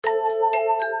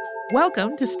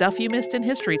Welcome to Stuff You Missed in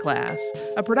History Class,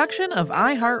 a production of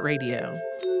iHeartRadio.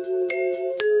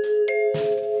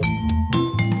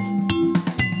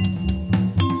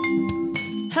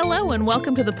 Hello and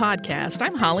welcome to the podcast.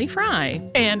 I'm Holly Fry.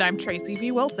 And I'm Tracy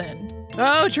V. Wilson.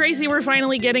 Oh, Tracy, we're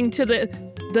finally getting to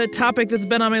the topic that's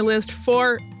been on my list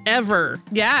forever.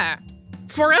 Yeah.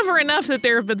 Forever enough that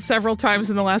there have been several times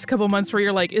in the last couple months where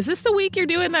you're like, is this the week you're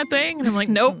doing that thing? And I'm like,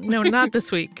 nope. No, not this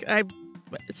week.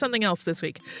 It's something else this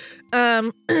week.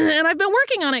 And I've been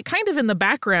working on it kind of in the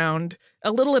background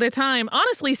a little at a time,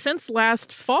 honestly, since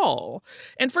last fall.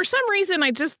 And for some reason,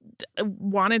 I just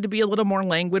wanted to be a little more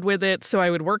languid with it. So I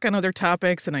would work on other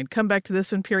topics and I'd come back to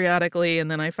this one periodically. And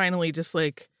then I finally just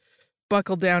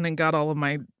buckled down and got all of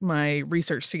my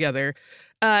research together.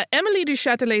 Émilie du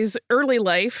Châtelet's early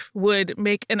life would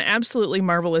make an absolutely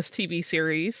marvelous TV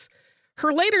series.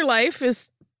 Her later life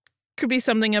could be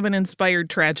something of an inspired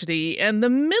tragedy, and the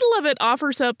middle of it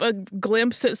offers up a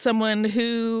glimpse at someone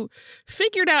who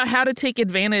figured out how to take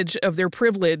advantage of their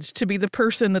privilege to be the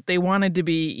person that they wanted to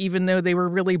be, even though they were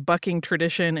really bucking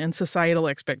tradition and societal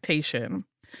expectation.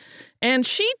 And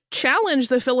she challenged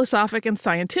the philosophic and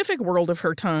scientific world of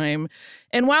her time.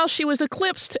 And while she was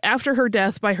eclipsed after her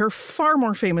death by her far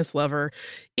more famous lover,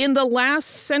 in the last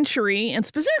century, and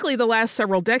specifically the last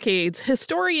several decades,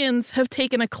 historians have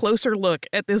taken a closer look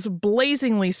at this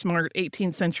blazingly smart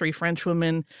 18th century French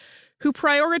woman who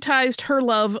prioritized her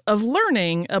love of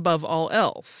learning above all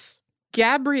else.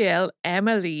 Gabrielle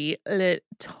Émilie Le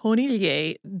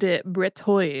Tonnelier de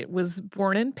Breteuil was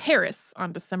born in Paris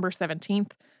on December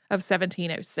 17th. Of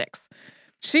 1706.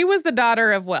 She was the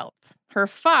daughter of wealth. Her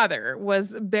father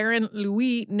was Baron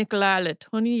Louis Nicolas Le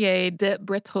Tonnelier de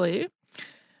Breteuil,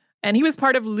 and he was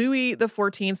part of Louis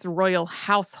XIV's royal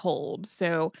household,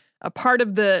 so a part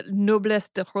of the noblesse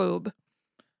de robe.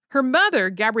 Her mother,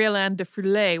 Gabrielle de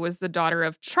Froulet, was the daughter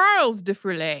of Charles de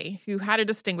Froulet, who had a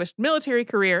distinguished military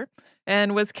career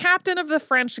and was captain of the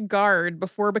French Guard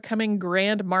before becoming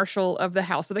Grand Marshal of the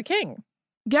House of the King.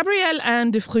 Gabrielle Anne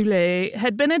de Froulet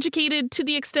had been educated to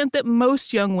the extent that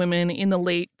most young women in the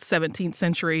late 17th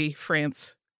century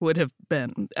France would have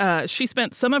been. She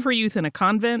spent some of her youth in a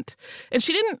convent, and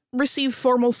she didn't receive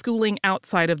formal schooling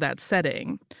outside of that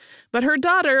setting. But her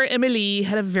daughter, Émilie,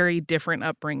 had a very different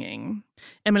upbringing.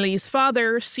 Émilie's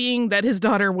father, seeing that his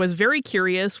daughter was very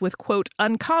curious with, quote,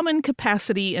 uncommon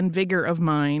capacity and vigor of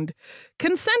mind,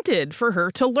 consented for her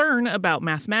to learn about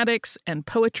mathematics and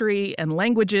poetry and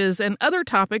languages and other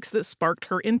topics that sparked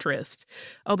her interest.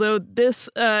 Although this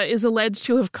is alleged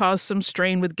to have caused some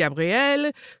strain with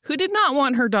Gabrielle, who did not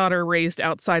want her daughter raised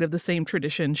outside of the same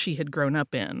tradition she had grown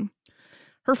up in.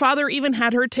 Her father even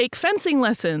had her take fencing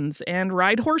lessons and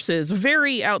ride horses,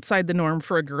 very outside the norm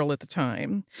for a girl at the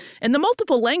time. And the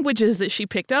multiple languages that she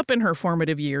picked up in her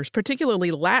formative years,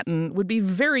 particularly Latin, would be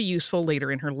very useful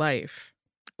later in her life.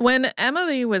 When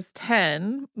Émilie was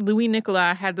 10, Louis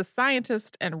Nicolas had the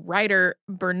scientist and writer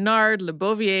Bernard Le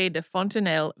Bovier de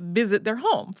Fontenelle visit their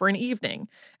home for an evening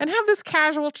and have this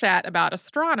casual chat about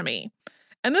astronomy.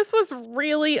 And this was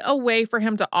really a way for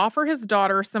him to offer his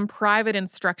daughter some private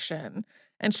instruction.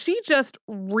 And she just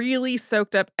really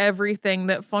soaked up everything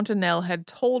that Fontenelle had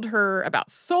told her about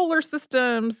solar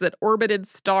systems that orbited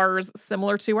stars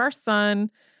similar to our sun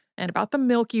and about the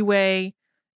Milky Way.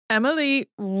 Émilie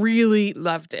really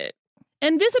loved it.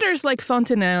 And visitors like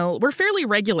Fontenelle were fairly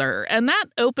regular, and that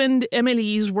opened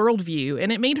Émilie's worldview,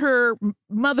 and it made her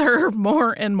mother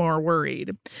more and more worried.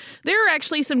 There are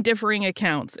actually some differing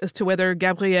accounts as to whether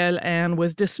Gabrielle Anne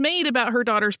was dismayed about her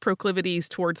daughter's proclivities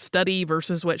towards study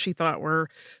versus what she thought were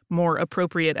more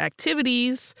appropriate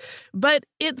activities. But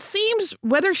it seems,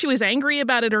 whether she was angry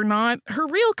about it or not, her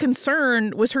real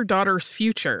concern was her daughter's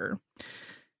future.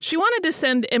 She wanted to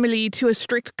send Émilie to a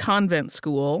strict convent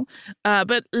school,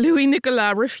 but Louis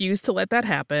Nicolas refused to let that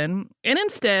happen. And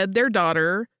instead, their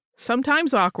daughter,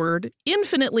 sometimes awkward,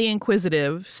 infinitely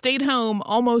inquisitive, stayed home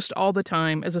almost all the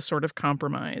time as a sort of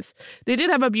compromise. They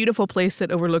did have a beautiful place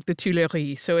that overlooked the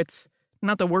Tuileries, so it's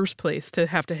not the worst place to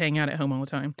have to hang out at home all the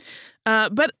time.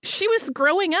 But she was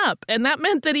growing up, and that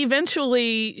meant that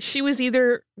eventually she was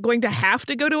either going to have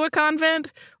to go to a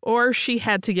convent or she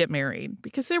had to get married,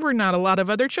 because there were not a lot of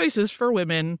other choices for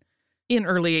women in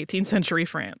early 18th century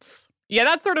France. Yeah,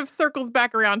 that sort of circles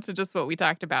back around to just what we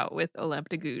talked about with Olympe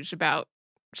de Gouges about.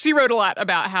 She wrote a lot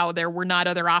about how there were not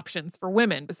other options for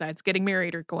women besides getting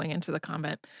married or going into the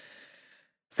convent.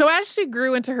 So as she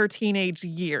grew into her teenage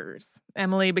years,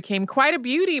 Émilie became quite a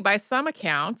beauty by some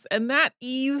accounts, and that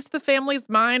eased the family's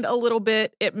mind a little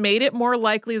bit. It made it more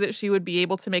likely that she would be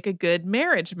able to make a good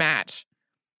marriage match.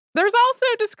 There's also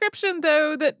a description,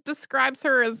 though, that describes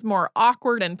her as more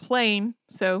awkward and plain,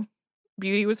 so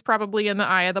beauty was probably in the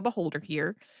eye of the beholder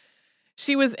here.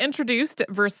 She was introduced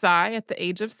at Versailles at the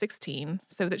age of 16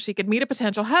 so that she could meet a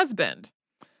potential husband.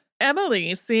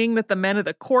 Emily, seeing that the men of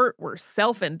the court were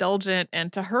self-indulgent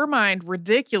and, to her mind,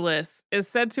 ridiculous, is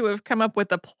said to have come up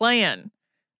with a plan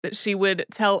that she would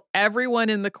tell everyone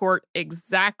in the court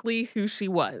exactly who she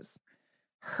was.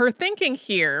 Her thinking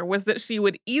here was that she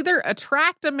would either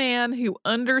attract a man who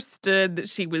understood that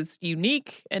she was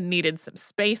unique and needed some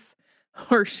space,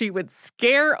 or she would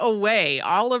scare away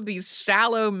all of these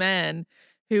shallow men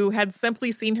who had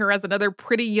simply seen her as another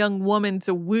pretty young woman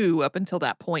to woo up until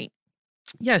that point.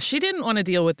 Yeah, she didn't want to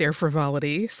deal with their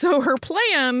frivolity, so her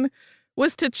plan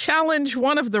was to challenge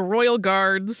one of the royal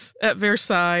guards at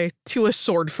Versailles to a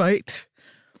sword fight.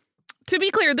 To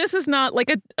be clear, this is not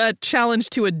like a challenge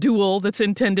to a duel that's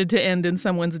intended to end in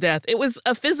someone's death. It was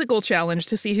a physical challenge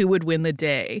to see who would win the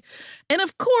day. And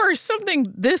of course,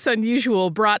 something this unusual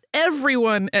brought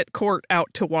everyone at court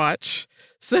out to watch.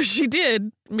 So she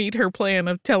did meet her plan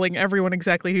of telling everyone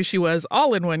exactly who she was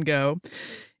all in one go.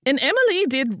 And Emily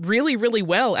did really, really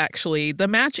well, actually. The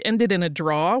match ended in a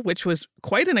draw, which was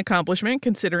quite an accomplishment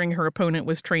considering her opponent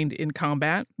was trained in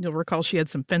combat. You'll recall she had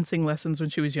some fencing lessons when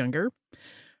she was younger.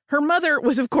 Her mother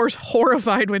was, of course,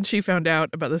 horrified when she found out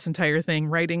about this entire thing,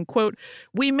 writing, quote,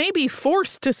 "We may be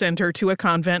forced to send her to a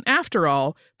convent after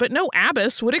all, but no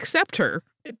abbess would accept her."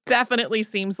 It definitely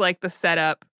seems like the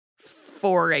setup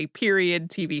for a period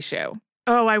TV show.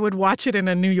 Oh, I would watch it in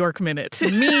a New York minute.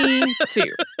 Me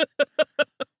too.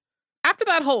 After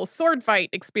that whole sword fight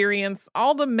experience,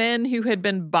 all the men who had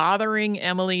been bothering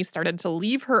Emily started to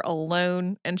leave her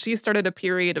alone, and she started a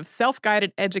period of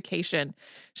self-guided education.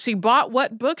 She bought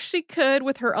what books she could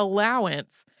with her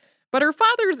allowance, but her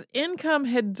father's income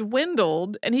had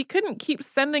dwindled, and he couldn't keep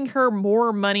sending her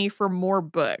more money for more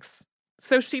books.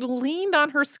 So she leaned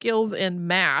on her skills in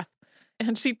math,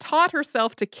 and she taught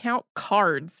herself to count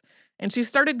cards, and she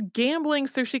started gambling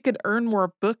so she could earn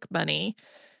more book money.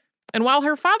 And while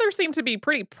her father seemed to be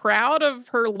pretty proud of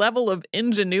her level of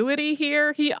ingenuity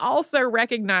here, he also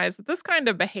recognized that this kind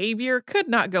of behavior could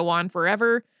not go on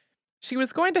forever. She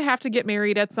was going to have to get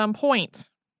married at some point.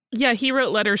 Yeah, he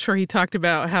wrote letters where he talked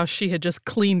about how she had just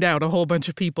cleaned out a whole bunch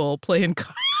of people playing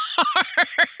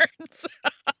cards.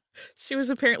 She was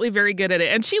apparently very good at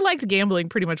it, and she liked gambling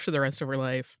pretty much for the rest of her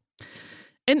life.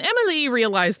 And Emily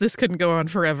realized this couldn't go on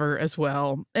forever as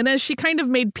well. And as she kind of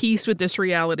made peace with this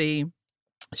reality,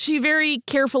 she very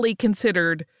carefully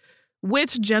considered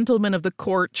which gentleman of the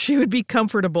court she would be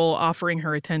comfortable offering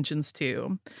her attentions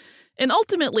to. And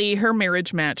ultimately, her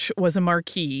marriage match was a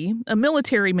marquis, a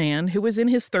military man who was in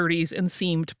his 30s and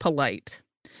seemed polite.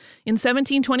 In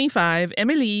 1725,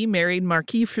 Émilie married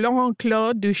Marquis Florent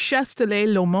Claude du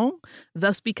Châtelet-Laumont,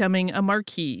 thus becoming a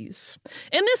marquise.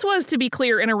 And this was, to be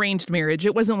clear, an arranged marriage.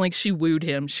 It wasn't like she wooed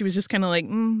him. She was just kind of like,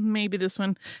 maybe this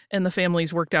one. And the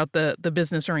families worked out the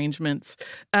business arrangements.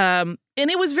 And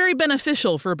it was very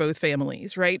beneficial for both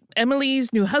families, right?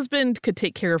 Emily's new husband could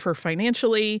take care of her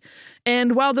financially.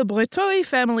 And while the Breteuil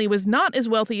family was not as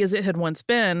wealthy as it had once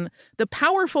been, the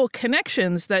powerful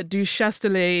connections that du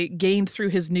Châtelet gained through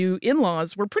his new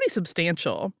in-laws were pretty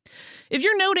substantial. If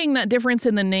you're noting that difference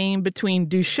in the name between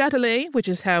du Châtelet, which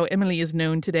is how Emily is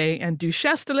known today, and du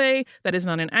Chastelet, that is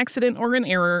not an accident or an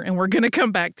error, and we're going to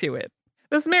come back to it.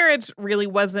 This marriage really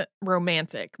wasn't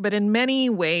romantic, but in many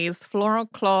ways,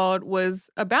 Florent Claude was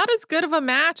about as good of a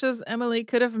match as Emily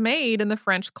could have made in the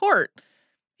French court.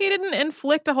 He didn't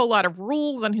inflict a whole lot of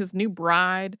rules on his new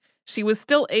bride. She was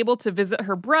still able to visit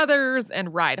her brothers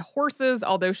and ride horses,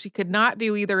 although she could not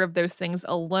do either of those things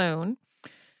alone.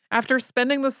 After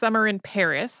spending the summer in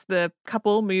Paris, the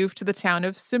couple moved to the town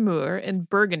of Semur in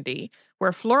Burgundy,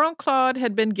 where Florent Claude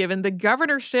had been given the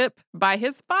governorship by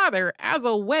his father as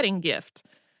a wedding gift.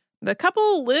 The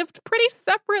couple lived pretty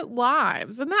separate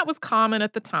lives, and that was common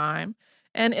at the time.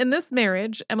 And in this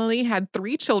marriage, Emily had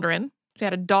 3 children. She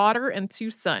had a daughter and 2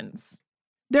 sons.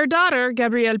 Their daughter,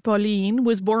 Gabrielle Pauline,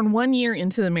 was born 1 year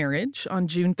into the marriage on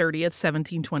June 30th,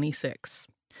 1726.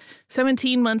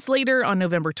 17 months later, on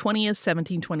November 20th,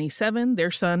 1727, their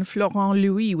son Florent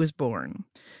Louis was born.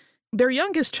 Their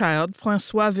youngest child,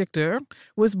 François Victor,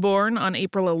 was born on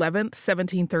April 11th,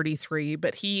 1733,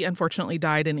 but he unfortunately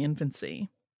died in infancy.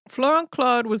 Florent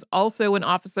Claude was also an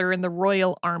officer in the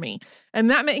Royal Army, and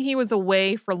that meant he was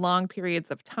away for long periods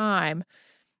of time.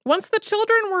 Once the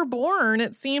children were born,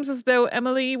 it seems as though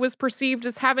Emily was perceived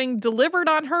as having delivered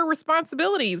on her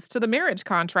responsibilities to the marriage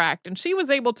contract, and she was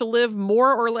able to live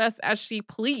more or less as she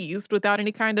pleased without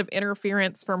any kind of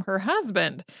interference from her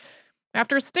husband.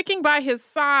 After sticking by his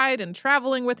side and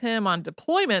traveling with him on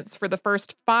deployments for the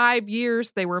first 5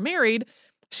 years they were married,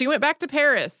 She went back to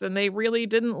Paris, and they really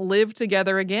didn't live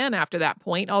together again after that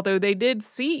point, although they did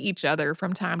see each other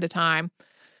from time to time.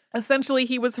 Essentially,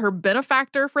 he was her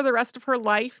benefactor for the rest of her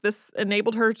life. This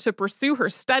enabled her to pursue her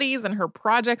studies and her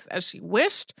projects as she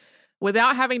wished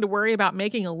without having to worry about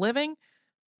making a living.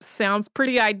 Sounds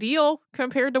pretty ideal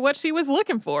compared to what she was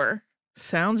looking for.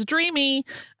 Sounds dreamy.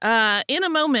 In a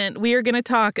moment, we are going to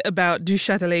talk about Du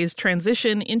Châtelet's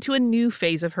transition into a new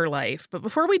phase of her life. But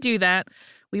before we do that,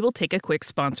 we will take a quick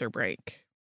sponsor break.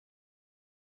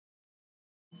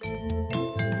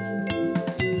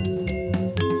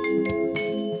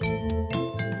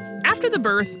 After the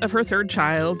birth of her third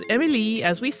child, Émilie,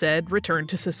 as we said, returned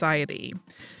to society.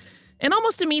 And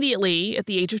almost immediately, at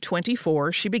the age of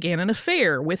 24, she began an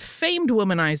affair with famed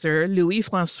womanizer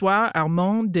Louis-François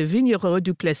Armand de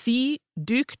Vignerot-du-Plessis,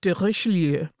 Duc de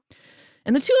Richelieu.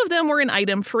 And the two of them were an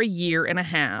item for a year and a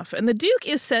half, and the Duke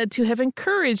is said to have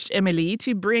encouraged Émilie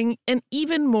to bring an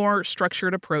even more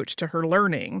structured approach to her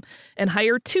learning and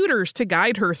hire tutors to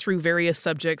guide her through various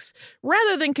subjects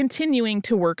rather than continuing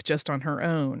to work just on her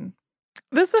own.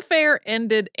 This affair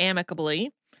ended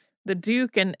amicably. The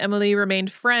Duke and Émilie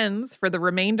remained friends for the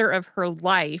remainder of her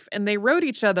life, and they wrote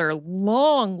each other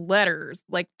long letters,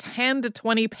 like 10 to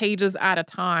 20 pages at a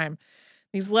time.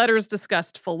 These letters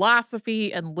discussed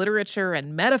philosophy and literature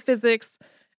and metaphysics,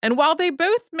 and while they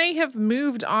both may have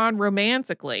moved on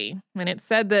romantically, and it's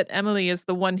said that Émilie is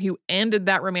the one who ended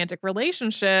that romantic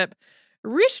relationship,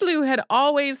 Richelieu had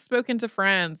always spoken to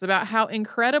friends about how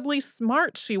incredibly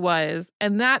smart she was,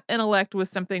 and that intellect was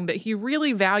something that he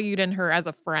really valued in her as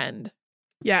a friend.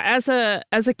 Yeah,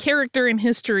 as a character in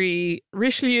history,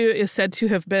 Richelieu is said to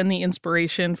have been the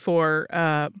inspiration for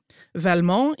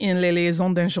Valmont in Les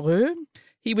Liaisons Dangereuses.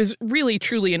 He was really,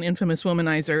 truly an infamous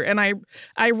womanizer. And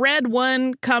I read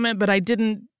one comment, but I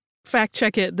didn't fact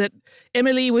check it, that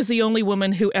Émilie was the only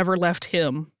woman who ever left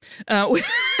him,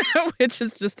 which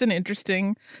is just an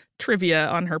interesting trivia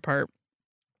on her part.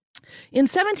 In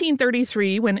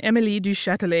 1733, when Émilie du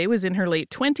Châtelet was in her late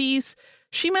 20s,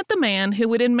 she met the man who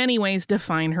would in many ways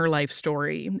define her life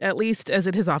story, at least as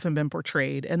it has often been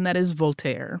portrayed, and that is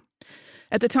Voltaire.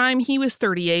 At the time, he was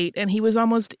 38, and he was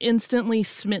almost instantly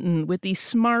smitten with the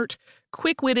smart,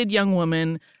 quick-witted young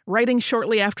woman, writing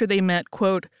shortly after they met,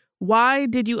 quote, "Why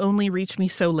did you only reach me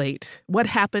so late? What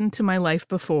happened to my life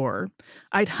before?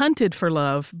 I'd hunted for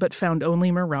love, but found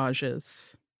only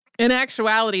mirages." In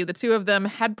actuality, the two of them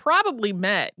had probably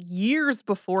met years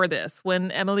before this, when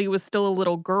Émilie was still a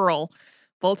little girl.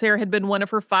 Voltaire had been one of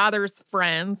her father's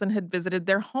friends and had visited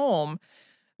their home.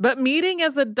 But meeting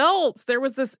as adults, there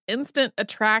was this instant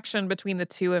attraction between the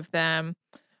two of them.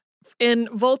 In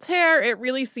Voltaire, it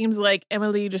really seems like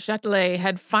Émilie du Châtelet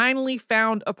had finally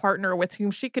found a partner with whom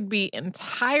she could be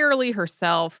entirely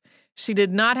herself. She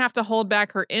did not have to hold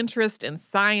back her interest in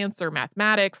science or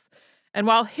mathematics. And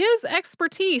while his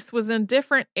expertise was in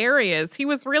different areas, he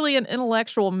was really an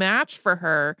intellectual match for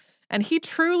her, and he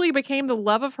truly became the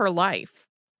love of her life.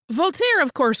 Voltaire,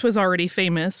 of course, was already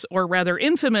famous, or rather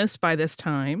infamous by this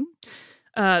time.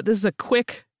 This is a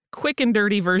quick and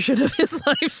dirty version of his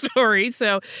life story.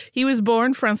 So he was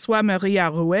born François-Marie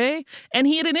Arouet, and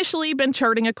he had initially been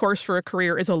charting a course for a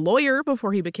career as a lawyer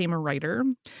before he became a writer.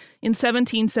 In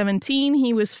 1717,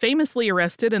 he was famously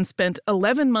arrested and spent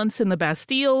 11 months in the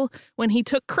Bastille when he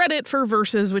took credit for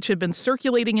verses which had been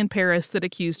circulating in Paris that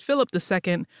accused Philip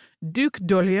II, Duc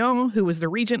d'Orléans, who was the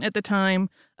regent at the time,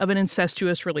 of an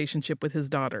incestuous relationship with his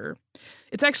daughter.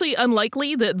 It's actually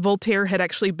unlikely that Voltaire had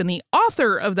actually been the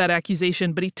author of that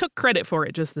accusation, but he took credit for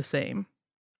it just the same.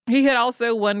 He had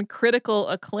also won critical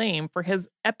acclaim for his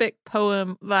epic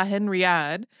poem La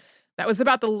Henriade. That was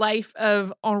about the life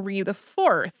of Henri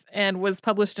IV and was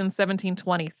published in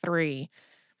 1723.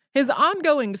 His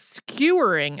ongoing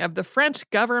skewering of the French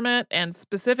government and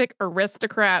specific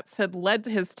aristocrats had led to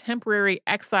his temporary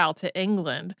exile to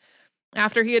England.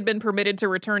 After he had been permitted to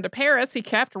return to Paris, he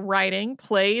kept writing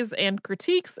plays and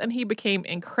critiques, and he became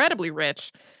incredibly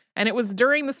rich. And it was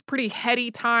during this pretty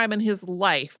heady time in his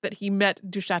life that he met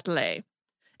Du Châtelet.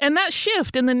 And that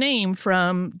shift in the name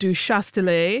from Du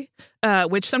Châtelet,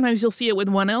 which sometimes you'll see it with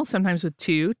one L, sometimes with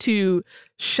two, to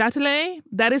Châtelet,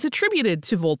 that is attributed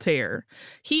to Voltaire.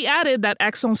 He added that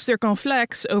accent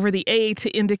circonflexe over the A to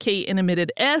indicate an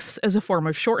omitted S as a form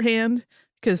of shorthand,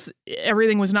 because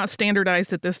everything was not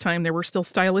standardized at this time. There were still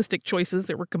stylistic choices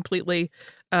that were completely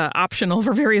optional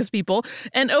for various people.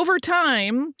 And over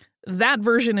time, that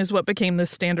version is what became the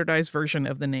standardized version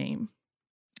of the name.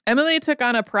 Émilie took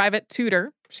on a private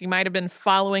tutor. She might have been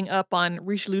following up on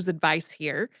Richelieu's advice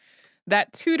here.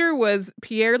 That tutor was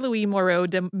Pierre-Louis Moreau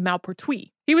de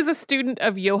Maupertuis. He was a student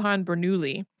of Johann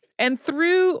Bernoulli. And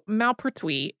through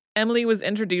Maupertuis, Emily was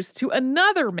introduced to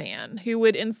another man who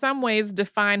would in some ways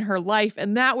define her life,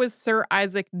 and that was Sir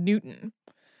Isaac Newton.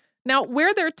 Now,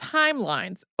 where their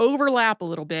timelines overlap a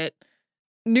little bit,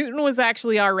 Newton was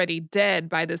actually already dead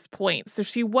by this point, so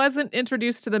she wasn't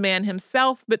introduced to the man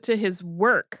himself, but to his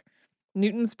work.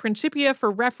 Newton's Principia,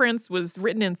 for reference, was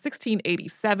written in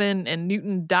 1687, and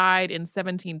Newton died in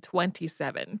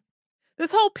 1727.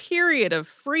 This whole period of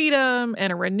freedom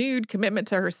and a renewed commitment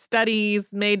to her studies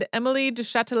made Émilie du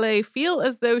Châtelet feel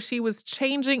as though she was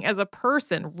changing as a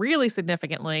person really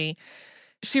significantly.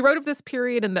 She wrote of this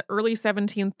period in the early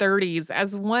 1730s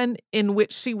as one in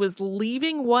which she was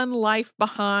leaving one life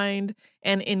behind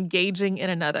and engaging in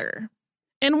another.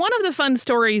 And one of the fun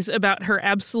stories about her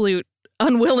absolute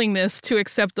unwillingness to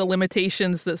accept the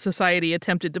limitations that society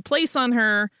attempted to place on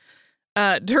her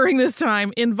during this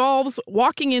time involves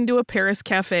walking into a Paris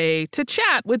cafe to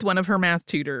chat with one of her math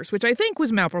tutors, which I think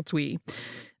was Maupertuis.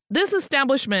 This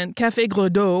establishment, Café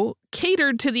Grodot,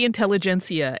 catered to the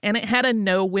intelligentsia, and it had a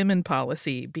no-women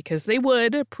policy because they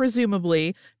would,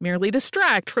 presumably, merely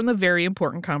distract from the very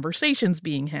important conversations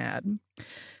being had.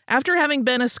 After having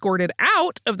been escorted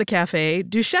out of the cafe,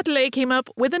 du Châtelet came up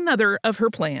with another of her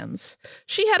plans.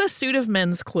 She had a suit of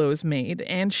men's clothes made,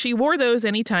 and she wore those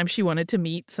anytime she wanted to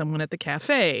meet someone at the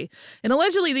cafe. And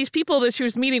allegedly, these people that she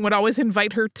was meeting would always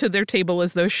invite her to their table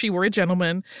as though she were a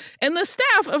gentleman. And the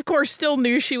staff, of course, still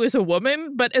knew she was a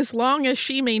woman, but as long as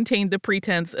she maintained the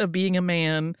pretense of being a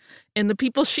man, and the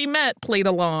people she met played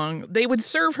along, they would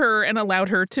serve her and allowed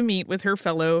her to meet with her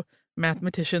fellow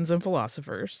mathematicians and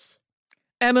philosophers.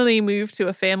 Emily moved to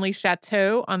a family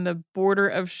chateau on the border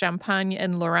of Champagne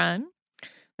and Lorraine.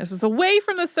 This was away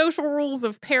from the social rules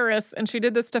of Paris, and she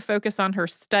did this to focus on her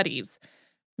studies.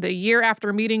 The year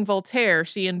after meeting Voltaire,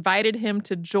 she invited him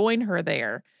to join her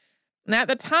there. And at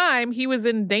the time, he was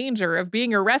in danger of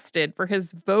being arrested for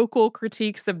his vocal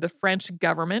critiques of the French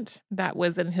government. That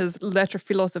was in his Lettres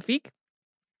philosophiques.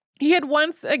 He had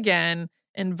once again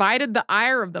invited the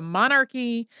ire of the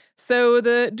monarchy, so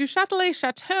the du Châtelet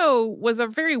Chateau was a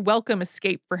very welcome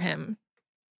escape for him.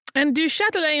 And du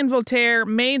Châtelet and Voltaire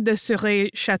made the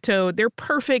Surrey Chateau their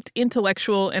perfect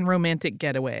intellectual and romantic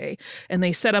getaway. And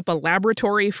they set up a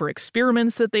laboratory for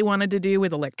experiments that they wanted to do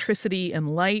with electricity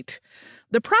and light.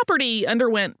 The property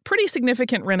underwent pretty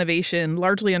significant renovation,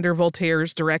 largely under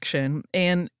Voltaire's direction,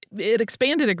 and it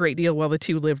expanded a great deal while the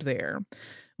two lived there.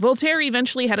 Voltaire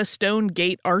eventually had a stone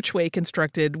gate archway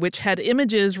constructed, which had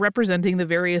images representing the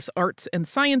various arts and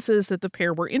sciences that the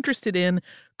pair were interested in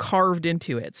carved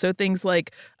into it. So things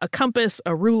like a compass,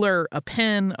 a ruler, a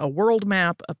pen, a world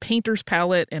map, a painter's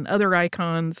palette, and other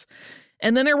icons.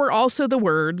 And then there were also the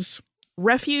words,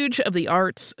 "Refuge of the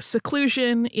arts,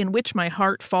 seclusion in which my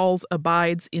heart falls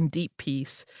abides in deep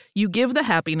peace. You give the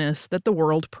happiness that the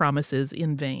world promises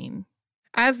in vain."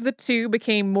 As the two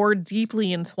became more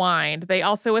deeply entwined, they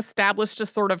also established a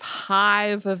sort of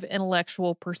hive of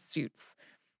intellectual pursuits.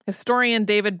 Historian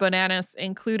David Bonanis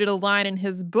included a line in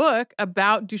his book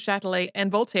about du Châtelet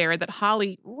and Voltaire that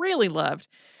Holly really loved.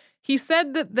 He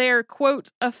said that their,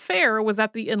 quote, affair was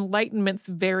at the Enlightenment's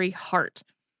very heart.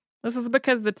 This is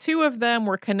because the two of them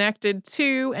were connected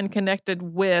to and connected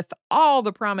with all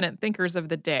the prominent thinkers of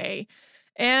the day.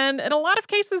 And in a lot of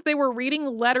cases, they were reading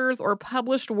letters or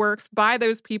published works by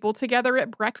those people together at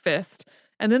breakfast.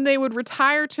 And then they would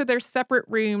retire to their separate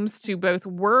rooms to both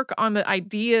work on the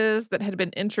ideas that had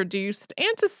been introduced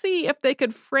and to see if they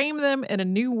could frame them in a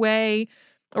new way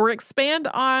or expand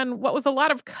on what was a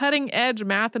lot of cutting edge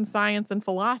math and science and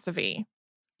philosophy.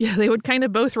 Yeah, they would kind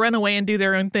of both run away and do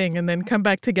their own thing and then come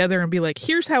back together and be like,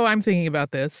 here's how I'm thinking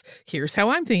about this. Here's how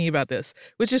I'm thinking about this,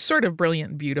 which is sort of brilliant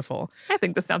and beautiful. I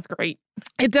think this sounds great.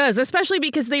 It does, especially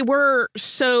because they were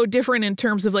so different in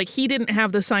terms of like he didn't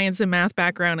have the science and math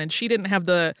background and she didn't have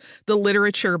the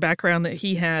literature background that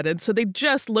he had. And so they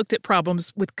just looked at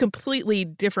problems with completely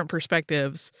different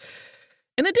perspectives.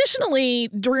 And additionally,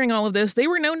 during all of this, they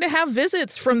were known to have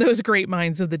visits from those great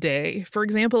minds of the day. For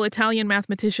example, Italian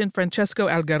mathematician Francesco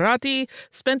Algarotti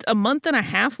spent a month and a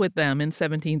half with them in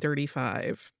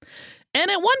 1735.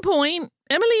 And at one point,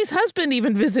 Emily's husband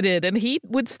even visited, and he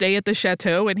would stay at the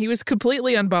chateau, and he was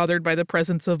completely unbothered by the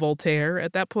presence of Voltaire.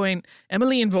 At that point,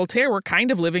 Emily and Voltaire were kind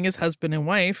of living as husband and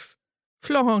wife.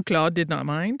 Florent Claude did not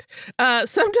mind.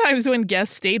 Sometimes when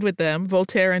guests stayed with them,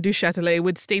 Voltaire and du Châtelet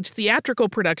would stage theatrical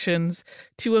productions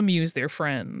to amuse their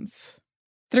friends.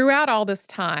 Throughout all this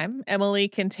time, Emily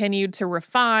continued to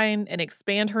refine and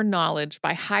expand her knowledge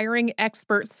by hiring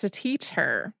experts to teach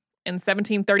her. In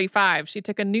 1735, she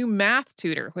took a new math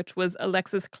tutor, which was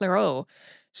Alexis Clairaut.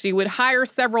 She would hire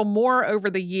several more over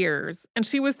the years, and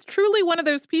she was truly one of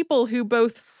those people who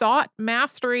both sought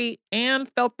mastery and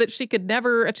felt that she could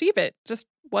never achieve it. Just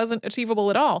wasn't achievable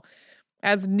at all.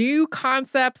 As new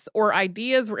concepts or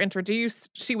ideas were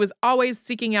introduced, she was always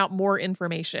seeking out more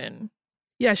information.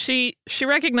 Yeah, she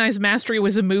recognized mastery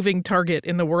was a moving target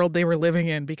in the world they were living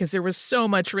in because there was so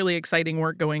much really exciting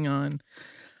work going on.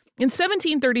 In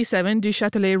 1737, du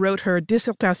Châtelet wrote her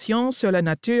Dissertation sur la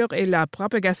nature et la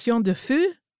propagation de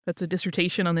feu. That's a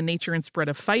dissertation on the nature and spread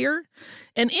of fire.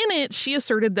 And in it, she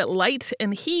asserted that light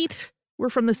and heat were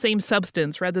from the same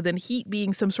substance rather than heat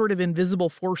being some sort of invisible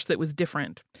force that was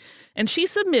different. And she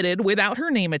submitted, without her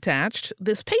name attached,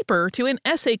 this paper to an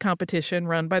essay competition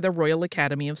run by the Royal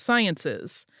Academy of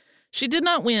Sciences. She did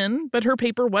not win, but her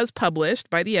paper was published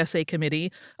by the essay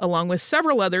committee, along with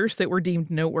several others that were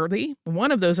deemed noteworthy.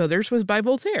 One of those others was by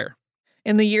Voltaire.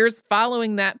 In the years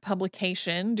following that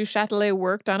publication, du Châtelet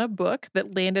worked on a book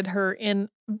that landed her in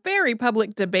very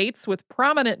public debates with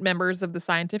prominent members of the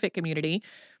scientific community.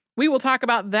 We will talk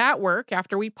about that work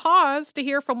after we pause to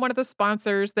hear from one of the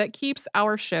sponsors that keeps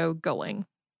our show going.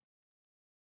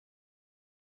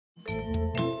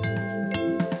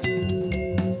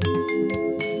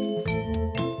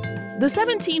 The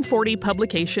 1740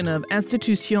 publication of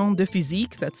Institution de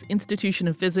Physique, that's Institution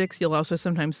of Physics, you'll also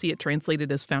sometimes see it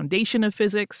translated as Foundation of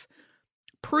Physics,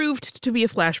 proved to be a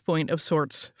flashpoint of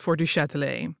sorts for du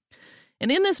Châtelet.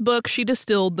 And in this book, she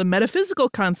distilled the metaphysical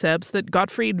concepts that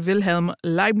Gottfried Wilhelm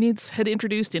Leibniz had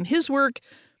introduced in his work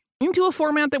into a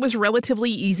format that was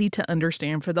relatively easy to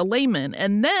understand for the layman.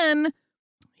 And then,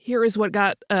 here is what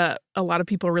got a lot of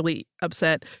people really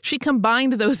upset. She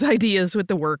combined those ideas with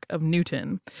the work of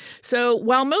Newton. So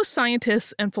while most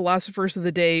scientists and philosophers of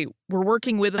the day were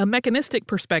working with a mechanistic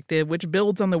perspective, which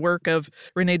builds on the work of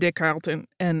René Descartes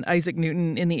and Isaac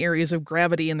Newton in the areas of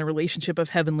gravity and the relationship of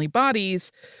heavenly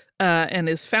bodies, and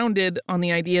is founded on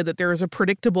the idea that there is a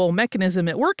predictable mechanism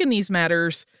at work in these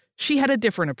matters, she had a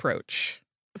different approach.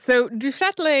 So du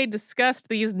Châtelet discussed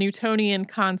these Newtonian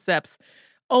concepts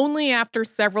only after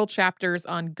several chapters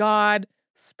on God,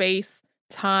 space,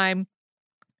 time,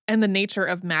 and the nature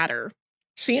of matter.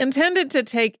 She intended to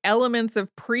take elements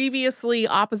of previously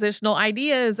oppositional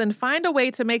ideas and find a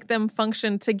way to make them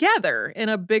function together in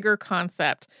a bigger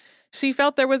concept. She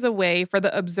felt there was a way for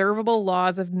the observable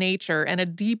laws of nature and a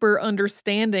deeper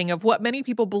understanding of what many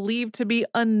people believed to be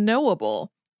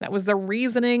unknowable. That was the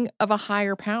reasoning of a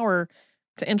higher power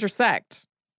to intersect.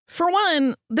 For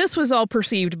one, this was all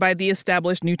perceived by the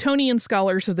established Newtonian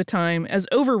scholars of the time as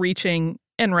overreaching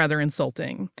and rather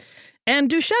insulting. And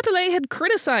du Châtelet had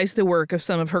criticized the work of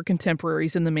some of her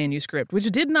contemporaries in the manuscript,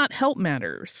 which did not help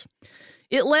matters.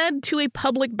 It led to a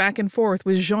public back and forth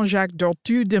with Jean-Jacques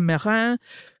Dortu de Merain,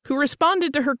 who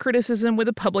responded to her criticism with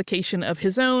a publication of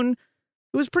his own.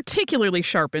 It was particularly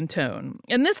sharp in tone.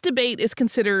 And this debate is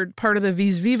considered part of the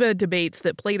vis viva debates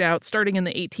that played out starting in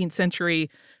the 18th century,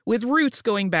 with roots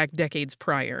going back decades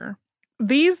prior.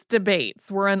 These debates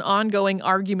were an ongoing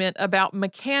argument about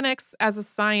mechanics as a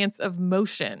science of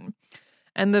motion,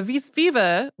 and the vis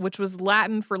viva, which was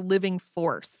Latin for living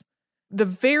force. The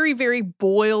very, very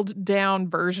boiled down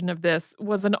version of this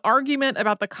was an argument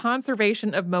about the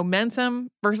conservation of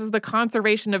momentum versus the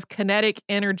conservation of kinetic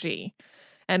energy,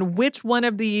 and which one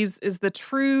of these is the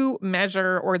true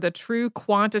measure or the true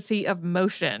quantity of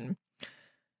motion.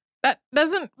 That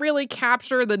doesn't really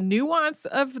capture the nuance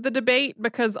of the debate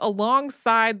because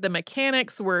alongside the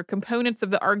mechanics were components of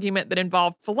the argument that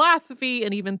involved philosophy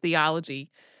and even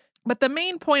theology. But the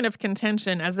main point of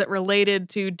contention as it related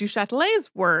to du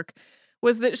Châtelet's work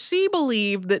was that she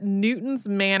believed that Newton's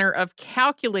manner of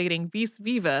calculating vis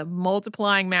viva,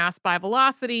 multiplying mass by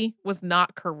velocity, was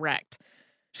not correct.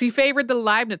 She favored the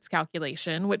Leibniz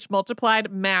calculation, which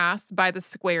multiplied mass by the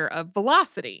square of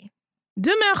velocity. De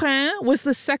Merain was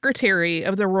the secretary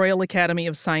of the Royal Academy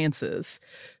of Sciences.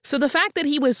 So the fact that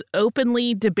he was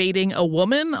openly debating a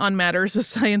woman on matters of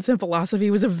science and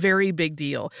philosophy was a very big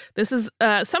deal. This is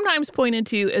sometimes pointed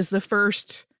to as the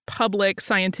first public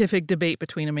scientific debate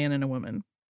between a man and a woman.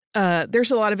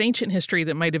 There's a lot of ancient history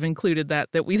that might have included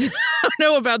that we don't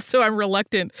know about, so I'm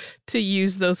reluctant to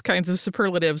use those kinds of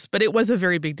superlatives, but it was a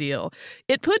very big deal.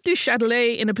 It put du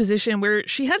Châtelet in a position where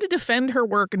she had to defend her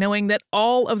work knowing that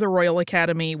all of the Royal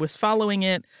Academy was following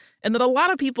it, and that a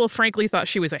lot of people frankly thought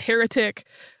she was a heretic,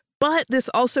 but this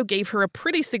also gave her a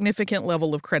pretty significant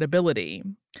level of credibility.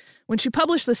 When she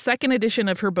published the second edition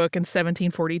of her book in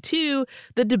 1742,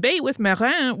 the debate with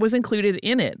Merain was included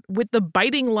in it, with the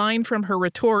biting line from her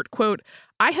retort, quote,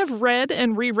 "I have read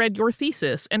and reread your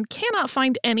thesis and cannot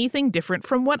find anything different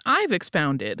from what I've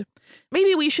expounded.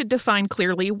 Maybe we should define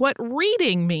clearly what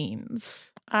reading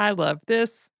means." I love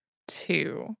this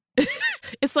too.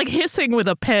 It's like hissing with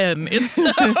a pen. It's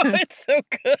so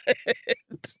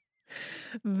good.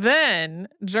 Then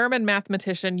German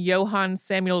mathematician Johann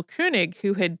Samuel Koenig,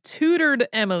 who had tutored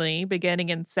Emily beginning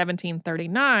in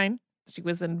 1739, she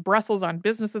was in Brussels on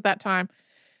business at that time,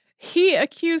 he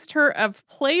accused her of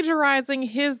plagiarizing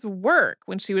his work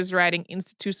when she was writing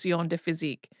Institution de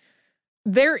Physique.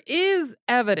 There is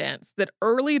evidence that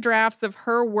early drafts of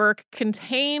her work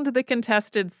contained the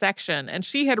contested section, and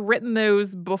she had written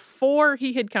those before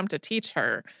he had come to teach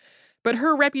her. But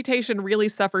her reputation really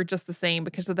suffered just the same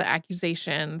because of the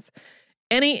accusations.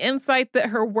 Any insight that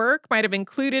her work might have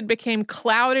included became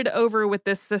clouded over with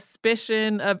this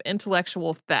suspicion of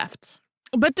intellectual theft.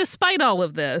 But despite all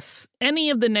of this, any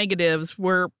of the negatives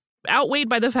were outweighed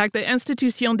by the fact that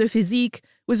Institution de Physique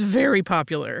was very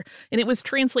popular, and it was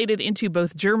translated into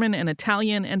both German and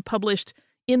Italian and published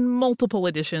in multiple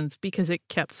editions because it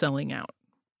kept selling out.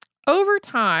 Over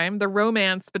time, the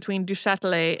romance between Du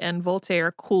Châtelet and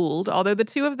Voltaire cooled, although the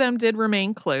two of them did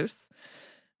remain close.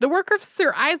 The work of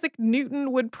Sir Isaac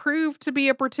Newton would prove to be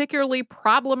a particularly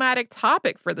problematic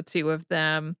topic for the two of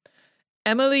them.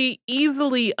 Emily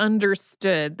easily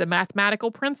understood the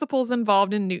mathematical principles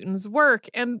involved in Newton's work,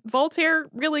 and Voltaire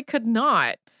really could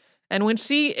not. And when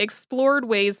she explored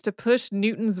ways to push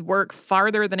Newton's work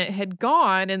farther than it had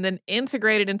gone and then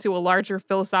integrate it into a larger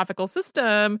philosophical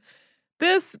system,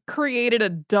 this created a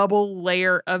double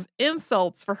layer of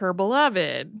insults for her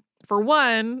beloved. For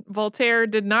one, Voltaire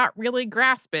did not really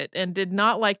grasp it and did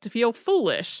not like to feel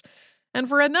foolish. And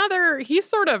for another, he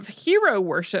sort of hero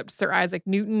worshipped Sir Isaac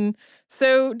Newton.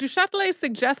 So Du Châtelet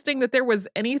suggesting that there was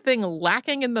anything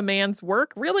lacking in the man's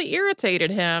work really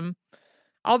irritated him.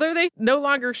 Although they no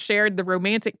longer shared the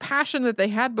romantic passion that they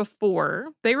had before,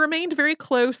 they remained very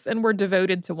close and were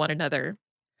devoted to one another.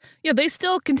 Yeah, they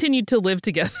still continued to live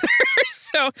together.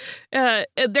 So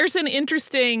there's an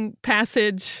interesting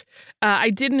passage.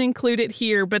 I didn't include it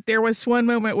here, but there was one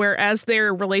moment where as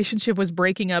their relationship was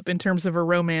breaking up in terms of a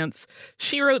romance,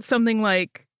 she wrote something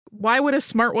like, why would a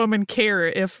smart woman care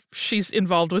if she's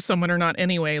involved with someone or not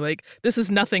anyway? Like, this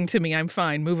is nothing to me. I'm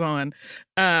fine. Move on.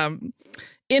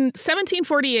 In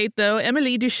 1748, though,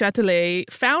 Émilie du Châtelet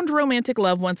found romantic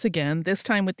love once again, this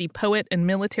time with the poet and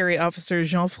military officer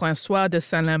Jean-François de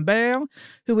Saint-Lambert,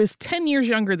 who was 10 years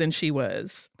younger than she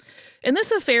was. And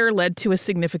this affair led to a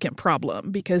significant problem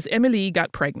because Émilie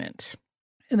got pregnant.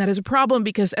 And that is a problem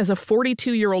because as a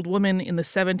 42-year-old woman in the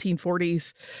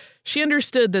 1740s, she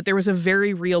understood that there was a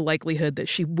very real likelihood that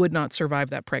she would not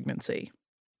survive that pregnancy.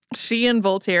 She and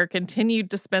Voltaire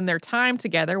continued to spend their time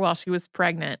together while she was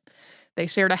pregnant. They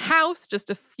shared a house just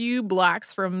a few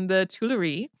blocks from the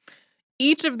Tuileries.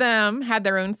 Each of them had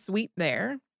their own suite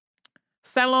there.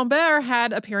 Saint-Lambert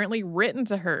had apparently written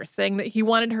to her saying that he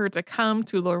wanted her to come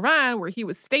to Lorraine, where he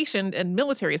was stationed in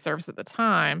military service at the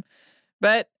time.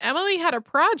 But Emily had a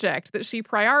project that she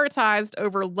prioritized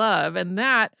over love, and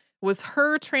that was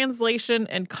her translation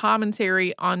and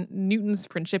commentary on Newton's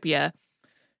Principia.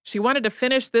 She wanted to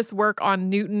finish this work on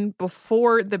Newton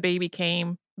before the baby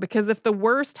came, because if the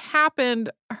worst happened,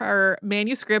 her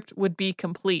manuscript would be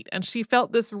complete. And she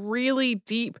felt this really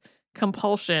deep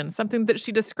compulsion, something that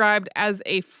she described as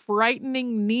a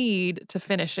frightening need to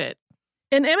finish it.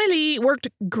 And Émilie worked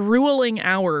grueling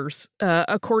hours,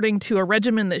 according to a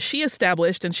regimen that she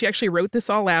established, and she actually wrote this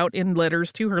all out in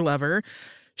letters to her lover.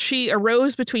 She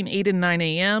arose between 8 and 9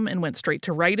 a.m. and went straight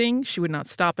to writing. She would not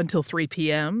stop until 3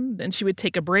 p.m. Then she would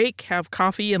take a break, have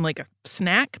coffee and like a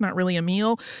snack, not really a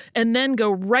meal, and then go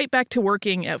right back to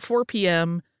working at 4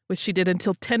 p.m., which she did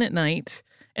until 10 at night.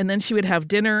 And then she would have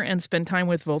dinner and spend time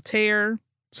with Voltaire.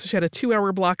 So she had a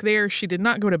 2-hour block there. She did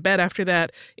not go to bed after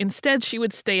that. Instead, she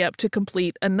would stay up to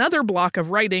complete another block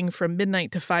of writing from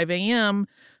midnight to 5 a.m.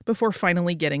 before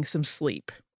finally getting some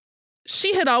sleep.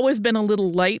 She had always been a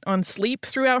little light on sleep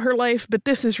throughout her life, but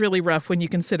this is really rough when you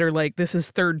consider, like, this is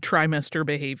third trimester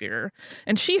behavior.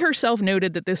 And she herself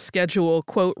noted that this schedule,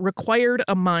 quote, required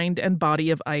a mind and body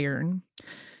of iron.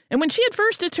 And when she had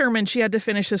first determined she had to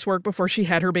finish this work before she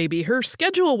had her baby, her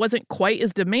schedule wasn't quite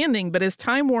as demanding, but as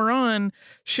time wore on,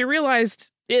 she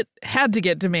realized it had to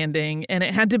get demanding, and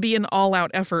it had to be an all-out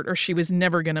effort or she was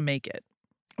never going to make it.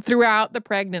 Throughout the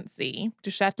pregnancy, Du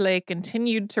Châtelet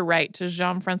continued to write to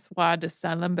Jean-François de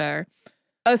Saint-Lambert,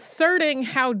 asserting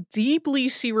how deeply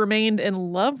she remained in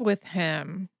love with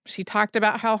him. She talked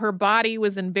about how her body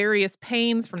was in various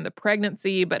pains from the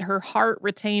pregnancy, but her heart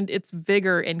retained its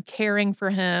vigor in caring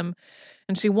for him.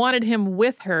 And she wanted him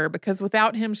with her because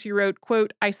without him, she wrote,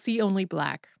 quote, I see only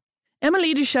black.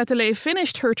 Émilie du Châtelet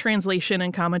finished her translation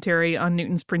and commentary on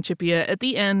Newton's Principia at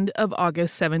the end of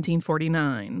August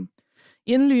 1749.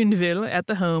 in Luneville at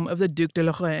the home of the Duc de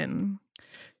Lorraine.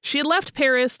 She had left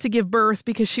Paris to give birth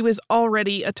because she was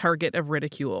already a target of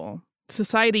ridicule.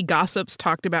 Society gossips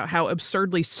talked about how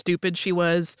absurdly stupid she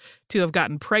was to have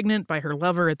gotten pregnant by her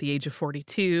lover at the age of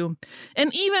 42.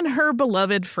 And even her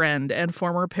beloved friend and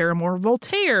former paramour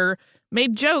Voltaire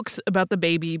made jokes about the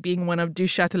baby being one of Du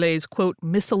Châtelet's, quote,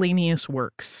 miscellaneous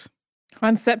works.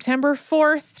 On September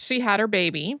 4th, she had her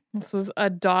baby. This was a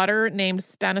daughter named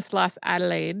Stanislas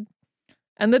Adelaide.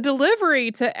 And the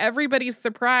delivery, to everybody's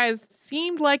surprise,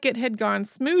 seemed like it had gone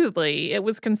smoothly. It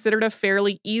was considered a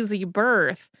fairly easy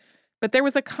birth. But there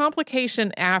was a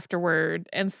complication afterward.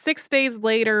 And 6 days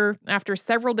later, after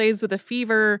several days with a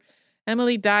fever,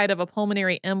 Émilie died of a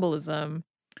pulmonary embolism.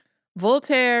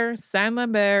 Voltaire,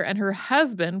 Saint-Lambert, and her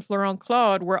husband, Florent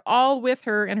Claude, were all with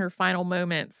her in her final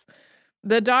moments.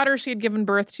 The daughter she had given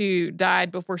birth to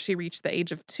died before she reached the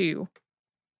age of 2.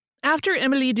 After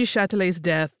Émilie du Châtelet's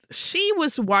death, she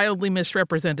was wildly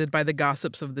misrepresented by the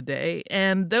gossips of the day,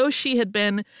 and though she had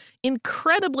been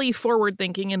incredibly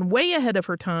forward-thinking and way ahead of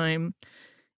her time,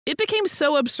 it became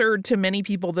so absurd to many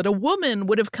people that a woman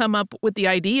would have come up with the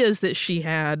ideas that she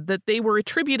had, that they were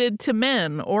attributed to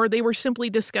men, or they were simply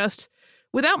discussed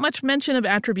without much mention of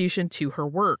attribution to her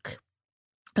work.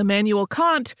 Immanuel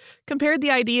Kant compared the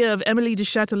idea of Émilie du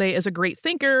Châtelet as a great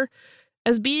thinker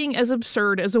as being as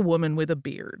absurd as a woman with a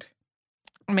beard.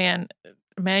 Man,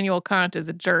 Immanuel Kant is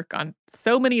a jerk on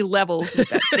so many levels with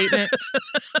that statement.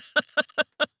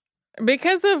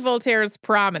 Because of Voltaire's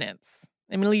prominence,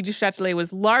 Émilie du Châtelet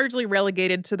was largely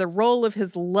relegated to the role of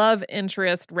his love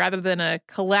interest rather than a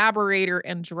collaborator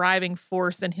and driving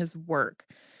force in his work.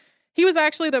 He was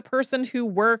actually the person who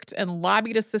worked and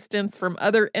lobbied assistance from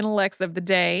other intellects of the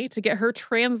day to get her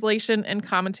translation and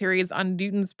commentaries on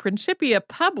Newton's Principia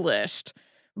published.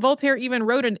 Voltaire even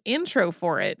wrote an intro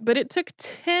for it, but it took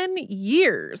 10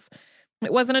 years.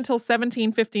 It wasn't until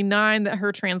 1759 that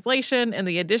her translation and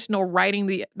the additional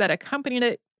writing that accompanied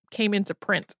it came into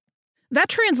print. That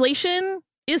translation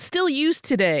is still used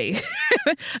today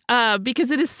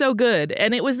because it is so good.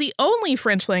 And it was the only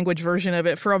French language version of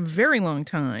it for a very long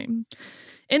time.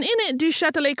 And in it, Du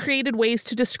Châtelet created ways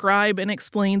to describe and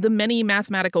explain the many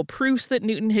mathematical proofs that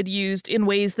Newton had used in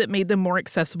ways that made them more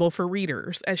accessible for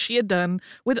readers, as she had done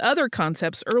with other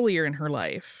concepts earlier in her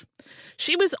life.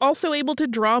 She was also able to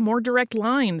draw more direct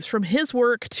lines from his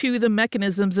work to the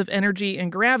mechanisms of energy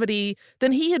and gravity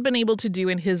than he had been able to do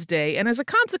in his day. And as a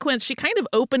consequence, she kind of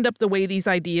opened up the way these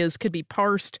ideas could be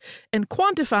parsed and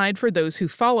quantified for those who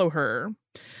follow her.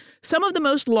 Some of the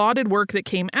most lauded work that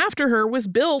came after her was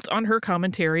built on her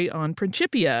commentary on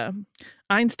Principia.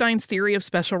 Einstein's theory of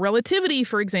special relativity,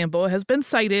 for example, has been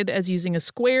cited as using a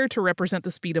square to represent the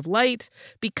speed of light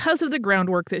because of the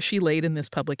groundwork that she laid in this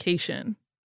publication.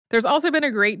 There's also been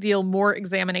a great deal more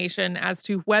examination as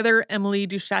to whether Émilie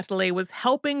du Châtelet was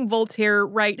helping Voltaire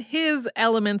write his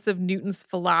Elements of Newton's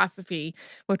Philosophy,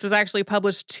 which was actually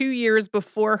published 2 years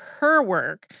before her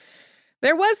work.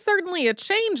 There was certainly a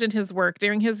change in his work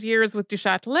during his years with Du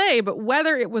Châtelet, but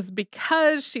whether it was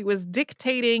because she was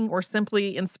dictating or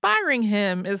simply inspiring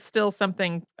him is still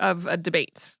something of a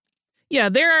debate. Yeah,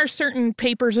 there are certain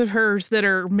papers of hers that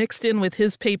are mixed in with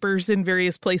his papers in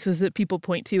various places that people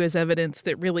point to as evidence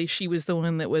that really she was the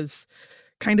one that was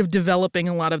kind of developing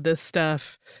a lot of this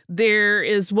stuff. There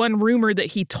is one rumor that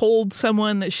he told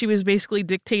someone that she was basically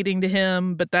dictating to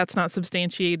him, but that's not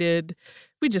substantiated.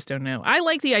 We just don't know. I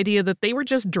like the idea that they were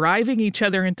just driving each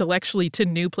other intellectually to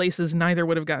new places neither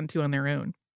would have gotten to on their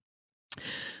own.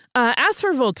 As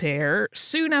for Voltaire,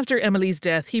 soon after Émilie's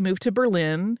death, he moved to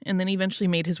Berlin and then eventually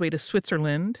made his way to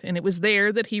Switzerland. And it was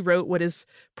there that he wrote what is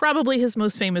probably his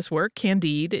most famous work,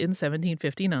 Candide, in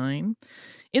 1759.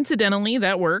 Incidentally,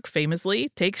 that work famously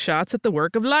takes shots at the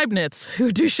work of Leibniz,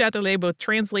 who Du Châtelet both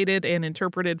translated and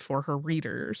interpreted for her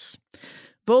readers.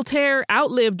 Voltaire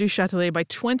outlived Du Châtelet by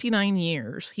 29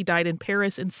 years. He died in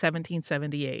Paris in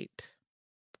 1778.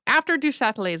 After Du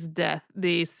Châtelet's death,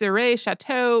 the Cirey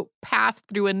Chateau passed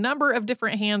through a number of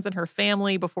different hands in her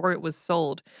family before it was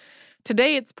sold.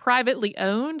 Today, it's privately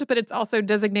owned, but it's also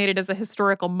designated as a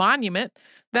historical monument.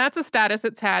 That's a status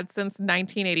it's had since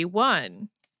 1981.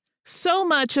 So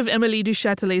much of Émilie du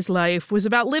Châtelet's life was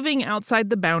about living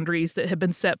outside the boundaries that had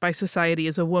been set by society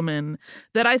as a woman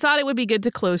that I thought it would be good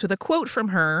to close with a quote from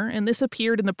her, and this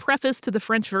appeared in the preface to the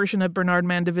French version of Bernard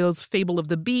Mandeville's Fable of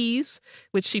the Bees,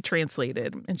 which she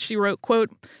translated. And she wrote,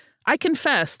 quote, "I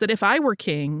confess that if I were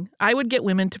king, I would get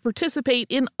women to participate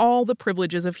in all the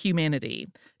privileges of humanity,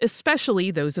 especially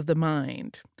those of the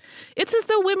mind. It's as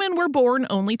though women were born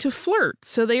only to flirt,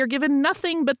 so they are given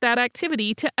nothing but that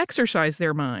activity to exercise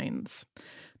their minds.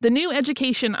 The new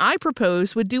education I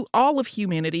propose would do all of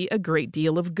humanity a great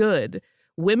deal of good.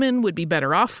 Women would be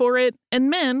better off for it, and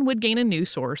men would gain a new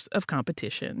source of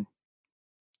competition.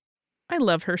 I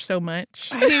love her so much.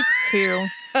 I do too.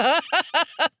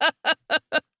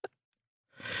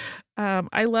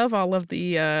 I love all of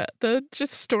the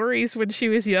just stories when she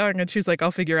was young, and she's like,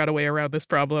 I'll figure out a way around this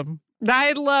problem.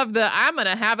 I love I'm going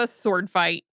to have a sword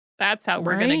fight. That's how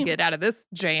we're going to get out of this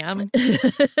jam.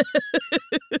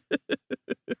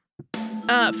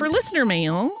 For listener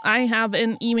mail, I have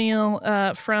an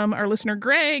email from our listener,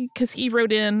 Greg, because he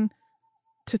wrote in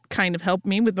to kind of help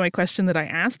me with my question that I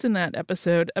asked in that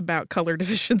episode about color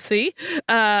deficiency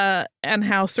and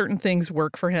how certain things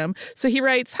work for him. So he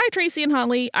writes, Hi, Tracy and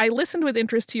Holly. I listened with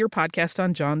interest to your podcast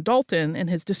on John Dalton and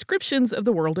his descriptions of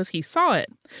the world as he saw it.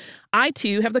 I,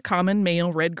 too, have the common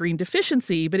male red-green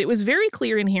deficiency, but it was very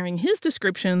clear in hearing his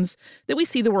descriptions that we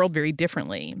see the world very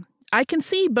differently. I can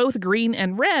see both green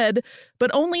and red,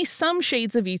 but only some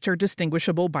shades of each are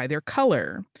distinguishable by their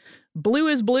color. Blue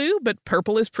is blue, but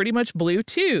purple is pretty much blue,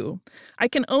 too. I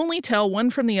can only tell one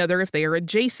from the other if they are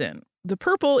adjacent. The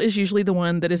purple is usually the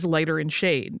one that is lighter in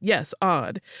shade. Yes,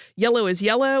 odd. Yellow is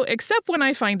yellow, except when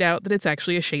I find out that it's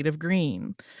actually a shade of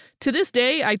green. To this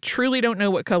day, I truly don't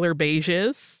know what color beige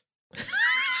is.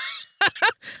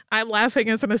 I'm laughing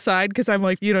as an aside because I'm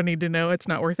like, you don't need to know. It's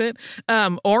not worth it.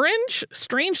 Orange,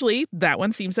 strangely, that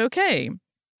one seems okay.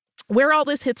 Where all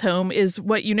this hits home is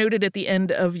what you noted at the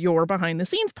end of your Behind the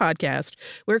Scenes podcast,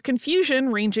 where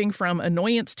confusion ranging from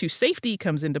annoyance to safety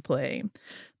comes into play.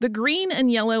 The green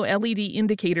and yellow LED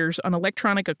indicators on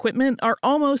electronic equipment are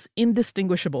almost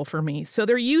indistinguishable for me, so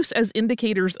their use as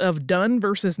indicators of done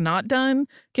versus not done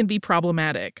can be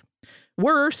problematic.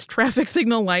 Worse, traffic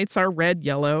signal lights are red,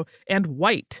 yellow, and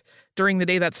white. During the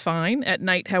day, that's fine. At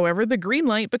night, however, the green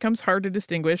light becomes hard to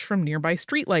distinguish from nearby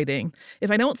street lighting.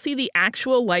 If I don't see the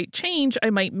actual light change, I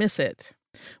might miss it.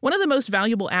 One of the most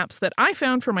valuable apps that I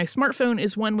found for my smartphone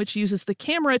is one which uses the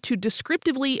camera to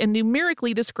descriptively and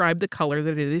numerically describe the color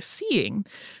that it is seeing.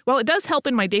 While it does help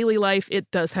in my daily life,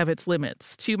 it does have its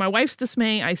limits. To my wife's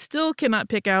dismay, I still cannot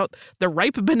pick out the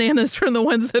ripe bananas from the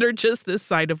ones that are just this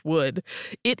side of wood.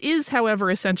 It is,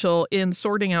 however, essential in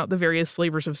sorting out the various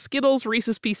flavors of Skittles,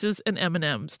 Reese's Pieces, and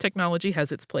M&Ms. Technology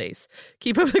has its place.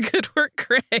 Keep up the good work,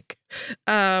 Greg.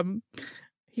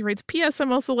 He writes, P.S.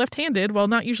 I'm also left-handed. While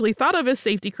not usually thought of as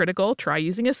safety critical, try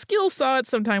using a skill saw at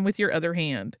some time with your other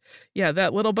hand. Yeah,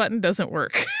 that little button doesn't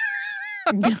work.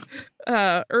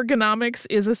 Ergonomics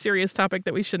is a serious topic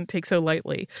that we shouldn't take so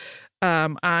lightly.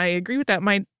 I agree with that.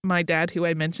 My dad, who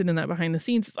I mentioned in that behind the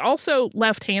scenes, is also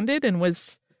left-handed and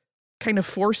was kind of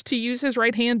forced to use his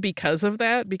right hand because of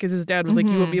that, because his dad was like,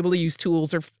 you won't be able to use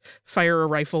tools or fire a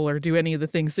rifle or do any of the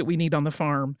things that we need on the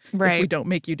farm if we don't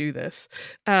make you do this.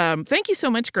 Thank you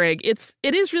so much, Greg. It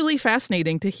is really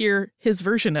fascinating to hear his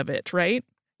version of it, right?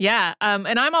 Yeah.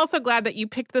 And I'm also glad that you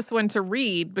picked this one to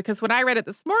read, because when I read it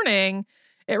this morning,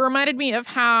 it reminded me of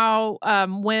how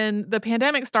when the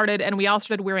pandemic started and we all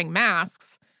started wearing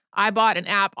masks, I bought an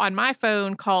app on my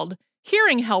phone called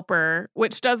Hearing Helper,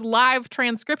 which does live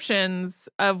transcriptions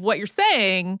of what you're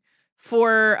saying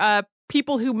for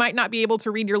people who might not be able to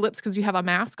read your lips because you have a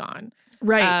mask on.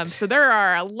 Right. So there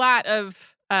are a lot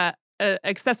of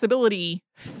accessibility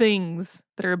things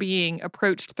that are being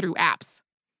approached through apps.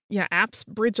 Yeah, apps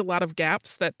bridge a lot of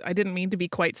gaps that I didn't mean to be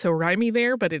quite so rhymey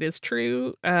there, but it is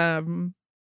true.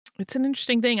 It's an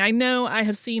interesting thing. I know I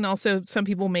have seen also some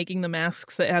people making the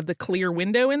masks that have the clear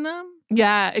window in them.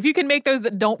 Yeah, if you can make those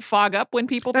that don't fog up when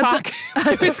people talk.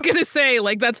 I was going to say,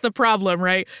 like, that's the problem,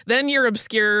 right? Then you're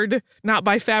obscured, not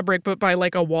by fabric, but by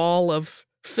like a wall of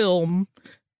film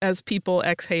as people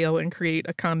exhale and create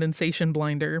a condensation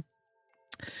blinder.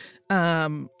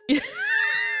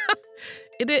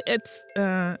 It's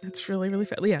really, really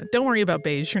fun. Yeah, don't worry about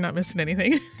beige. You're not missing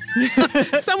anything.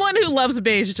 Someone who loves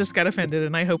beige just got offended,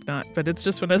 and I hope not. But it's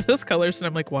just one of those colors, and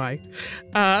I'm like, why?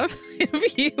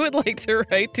 If you would like to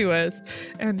write to us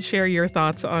and share your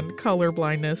thoughts on color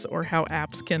blindness or how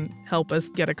apps can help us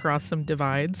get across some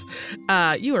divides,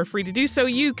 you are free to do so.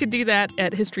 You can do that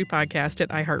at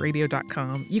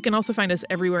historypodcast@iheartradio.com. You can also find us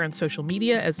everywhere on social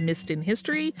media as Missed in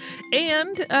History.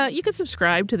 And you can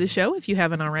subscribe to the show if you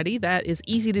haven't already. That is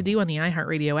easy to do on the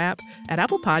iHeartRadio app, at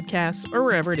Apple Podcasts, or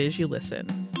wherever it is you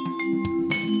listen.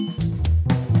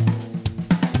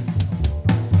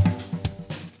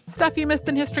 Stuff You Missed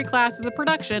in History Class is a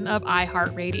production of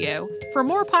iHeartRadio. For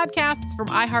more podcasts from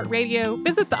iHeartRadio,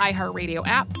 visit the iHeartRadio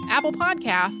app, Apple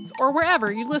Podcasts, or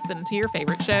wherever you listen to your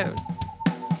favorite shows.